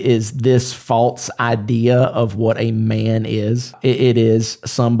is this false idea of what a man is. It is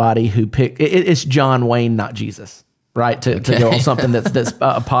somebody who it's John Wayne, not Jesus. right? To go on something that's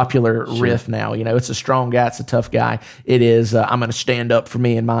a popular riff now. You know, it's a strong guy, it's a tough guy. It is, I'm going to stand up for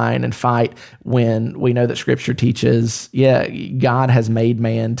me and mine and fight, when we know that Scripture teaches, God has made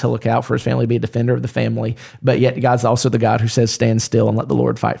man to look out for his family, be a defender of the family, but yet God's also the God who says, stand still and let the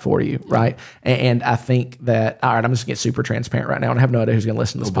Lord fight for you, right? And I think that, all right, I'm just going to get super transparent right now, and I have no idea who's going to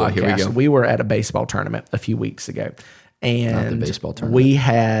listen to this podcast. Here we go. We were at a baseball tournament a few weeks ago, and Not the baseball tournament. we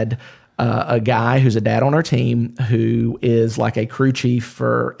had a guy who's a dad on our team who is like a crew chief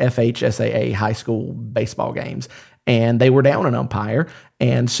for FHSAA high school baseball games. And they were down an umpire.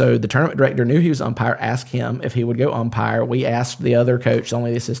 And so the tournament director knew he was umpire, asked him if he would go umpire. We asked the other coach, only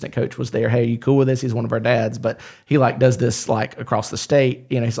the assistant coach was there, hey, are you cool with this? He's one of our dads, but he like does this like across the state.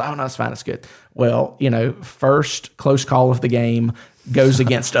 You know, he's like, oh no, it's fine, it's good. Well, you know, first close call of the game goes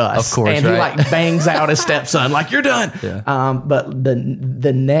against us. Of course, and right? he like bangs out his stepson, like, you're done. Yeah. But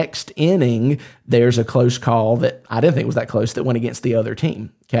the next inning, there's a close call that I didn't think was that close that went against the other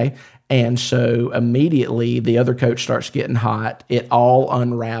team. Okay. And so immediately the other coach starts getting hot. It all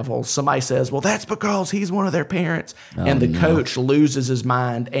unravels. Somebody says, well, that's because he's one of their parents. And the coach loses his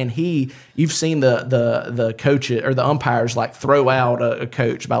mind. And you've seen the coach or the umpires like throw out a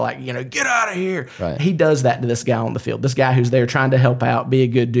coach by like, you know, get out of here. Right. He does that to this guy on the field. This guy who's there trying to help out, be a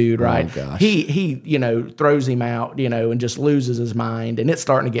good dude, right? Oh, gosh. He you know, throws him out, you know, and just loses his mind. And it's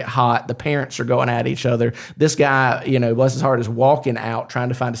starting to get hot. The parents are going at each other. This guy, you know, bless his heart, is walking out trying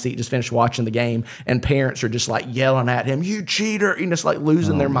to find a seat, just finished watching the game, and parents are just like yelling at him, you cheater, you know, just like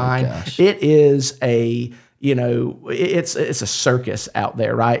losing their mind. Gosh. It is a, you know, it's a circus out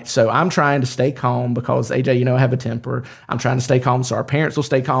there, right? So I'm trying to stay calm because, AJ, you know, I have a temper. I'm trying to stay calm so our parents will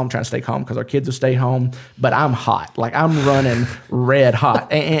stay calm. I'm trying to stay calm because our kids will stay home. But I'm hot. Like, I'm running red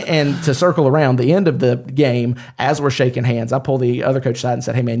hot. And to circle around, the end of the game, as we're shaking hands, I pull the other coach aside and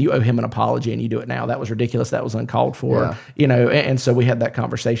said, hey, man, you owe him an apology and you do it now. That was ridiculous. That was uncalled for. Yeah. You know, and so we had that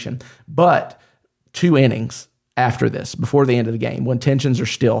conversation. But 2 innings after this, before the end of the game, when tensions are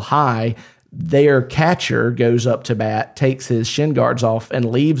still high, their catcher goes up to bat, takes his shin guards off, and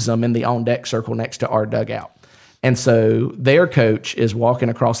leaves them in the on-deck circle next to our dugout. And so their coach is walking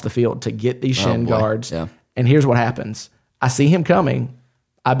across the field to get these shin guards. Yeah. And here's what happens. I see him coming.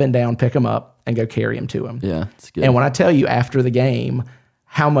 I bend down, pick him up, and go carry him to him. Yeah, it's good. And when I tell you after the game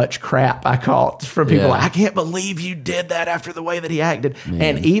how much crap I caught from people like, I can't believe you did that after the way that he acted. Man.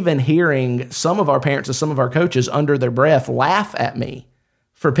 And even hearing some of our parents and some of our coaches under their breath laugh at me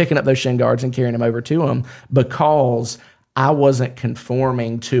for picking up those shin guards and carrying them over to him, because I wasn't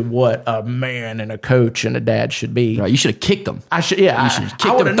conforming to what a man and a coach and a dad should be. Right, you should have kicked them. I should, yeah. You should have I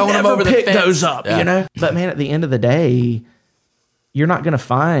kicked would them, have thrown them never over the picked fence. those up, Yeah. you know? But man, at the end of the day, you're not going to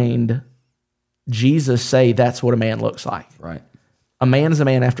find Jesus say that's what a man looks like. Right. A man is a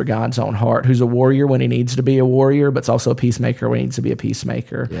man after God's own heart, who's a warrior when he needs to be a warrior, but's also a peacemaker when he needs to be a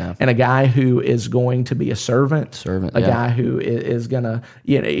peacemaker. Yeah. And a guy who is going to be a servant. A yeah. guy who is going to,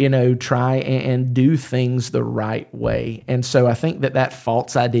 you know, try and do things the right way. And so I think that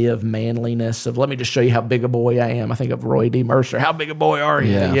false idea of manliness, of let me just show you how big a boy I am. I think of Roy D. Mercer. How big a boy are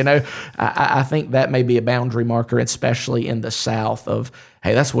you? Yeah. You know, I think that may be a boundary marker, especially in the South, of,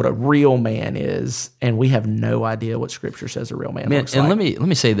 hey, that's what a real man is, and we have no idea what Scripture says a real man looks and like. let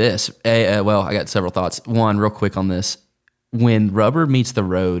me say this. Well, I got several thoughts. One, real quick on this: when rubber meets the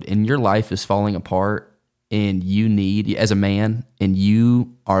road, and your life is falling apart, and you need, as a man, and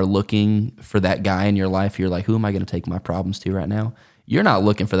you are looking for that guy in your life, you're like, who am I going to take my problems to right now? You're not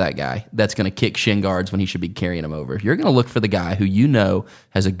looking for that guy that's going to kick shin guards when he should be carrying them over. You're going to look for the guy who you know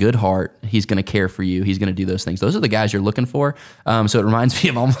has a good heart. He's going to care for you. He's going to do those things. Those are the guys you're looking for. So it reminds me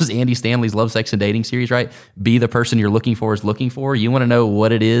of almost Andy Stanley's Love, Sex, and Dating series, right? Be the person you're looking for is looking for. You want to know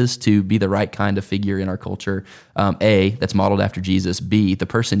what it is to be the right kind of figure in our culture. A, that's modeled after Jesus. B, the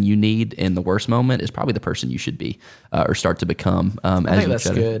person you need in the worst moment is probably the person you should be or start to become. I think that's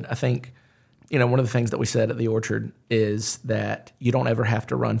good. I think, you know, one of the things that we said at the Orchard is that you don't ever have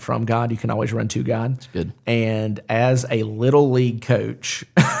to run from God. You can always run to God. That's good. And as a little league coach,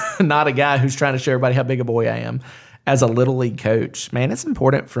 not a guy who's trying to show everybody how big a boy I am, as a little league coach, man, it's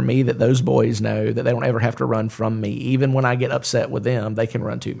important for me that those boys know that they don't ever have to run from me. Even when I get upset with them, they can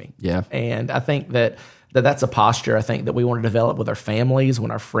run to me. Yeah. And I think that's a posture I think that we want to develop with our families,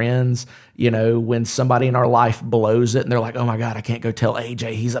 when our friends, you know, when somebody in our life blows it and they're like, oh my God, I can't go tell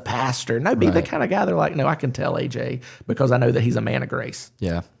AJ he's a pastor. No, be the kind of guy they're like, no, I can tell AJ because I know that he's a man of grace.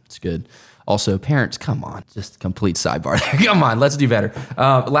 Yeah, it's good. Also, parents, come on, just complete sidebar there. Come on, let's do better.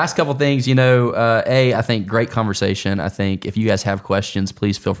 Last couple things, I think great conversation. I think if you guys have questions,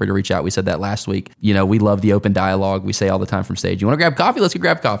 please feel free to reach out. We said that last week. We love the open dialogue. We say all the time from stage, you want to grab coffee? Let's go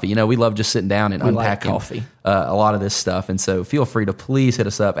grab coffee. We love just sitting down and unpacking coffee. A lot of this stuff. And so feel free to please hit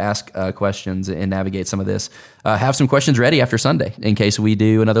us up, ask questions, and navigate some of this. Have some questions ready after Sunday in case we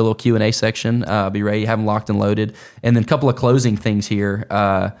do another little Q&A section. Be ready, have them locked and loaded. And then a couple of closing things here.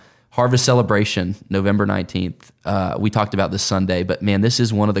 Harvest Celebration, November 19th. We talked about this Sunday, but man, this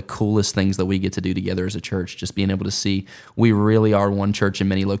is one of the coolest things that we get to do together as a church, just being able to see we really are one church in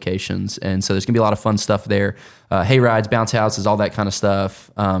many locations. And so there's going to be a lot of fun stuff there. Hay rides, bounce houses, all that kind of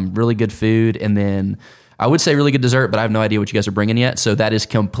stuff. Really good food. And then I would say really good dessert, but I have no idea what you guys are bringing yet. So that is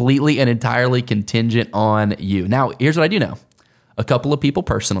completely and entirely contingent on you. Now, here's what I do know. A couple of people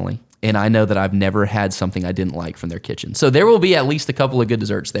personally, and I know that I've never had something I didn't like from their kitchen. So there will be at least a couple of good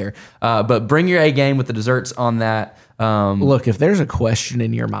desserts there. But bring your A game with the desserts on that. Look, if there's a question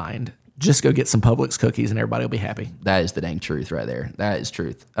in your mind, just go get some Publix cookies and everybody will be happy. That is the dang truth right there. That is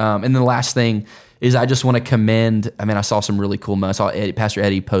truth. And then the last thing is I just want to commend, I saw some really cool moments. I saw Pastor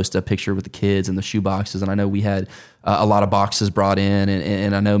Eddie post a picture with the kids and the shoe boxes, and I know we had a lot of boxes brought in,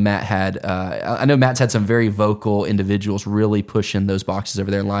 and I know Matt's had some very vocal individuals really pushing those boxes over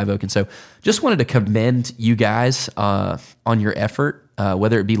there in Live Oak. And so just wanted to commend you guys on your effort,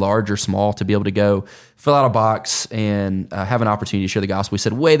 whether it be large or small, to be able to go fill out a box and have an opportunity to share the gospel. We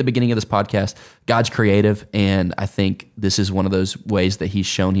said way at the beginning of this podcast, God's creative, and I think this is one of those ways that he's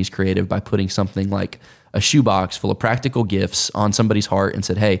shown he's creative by putting something like a shoebox full of practical gifts on somebody's heart and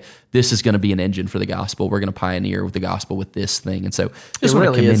said, hey, this is going to be an engine for the gospel. We're going to pioneer with the gospel with this thing. And so just want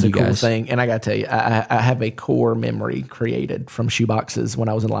to commend you guys. It really is a cool thing. And I got to tell you, I have a core memory created from shoeboxes when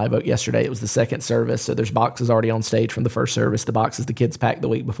I was in Live Oak yesterday. It was the second service. So there's boxes already on stage from the first service, the boxes the kids packed the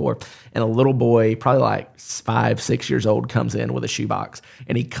week before. And a little boy, probably like 5-6 years old, comes in with a shoebox,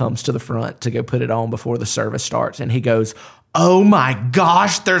 and he comes to the front to go put it on before the service starts. And he goes, oh my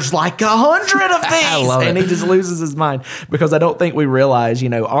gosh, there's like 100 of these. And he just loses his mind, because I don't think we realize,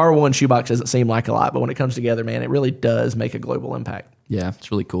 our one shoebox doesn't seem like a lot, but when it comes together, man, it really does make a global impact. Yeah,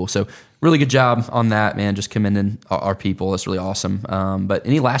 it's really cool. So really good job on that, man. Just commending our people. That's really awesome. But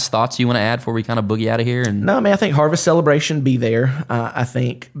any last thoughts you want to add before we kind of boogie out of here? No, man, I think Harvest Celebration, be there. I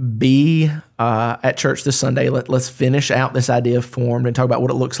think be at church this Sunday. Let's finish out this idea of formed and talk about what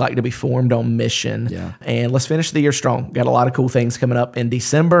it looks like to be formed on mission. Yeah. And let's finish the year strong. Got a lot of cool things coming up in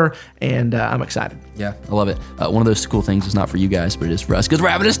December, and I'm excited. Yeah, I love it. One of those cool things is not for you guys, but it is for us, because we're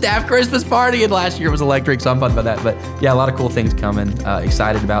having a staff Christmas party, and last year it was electric, so I'm pumped about that. But yeah, a lot of cool things coming.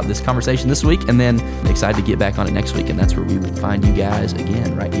 Excited about this conversation this week, and then excited to get back on it next week, and that's where we will find you guys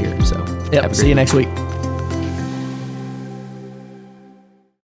again right here. So see you next week.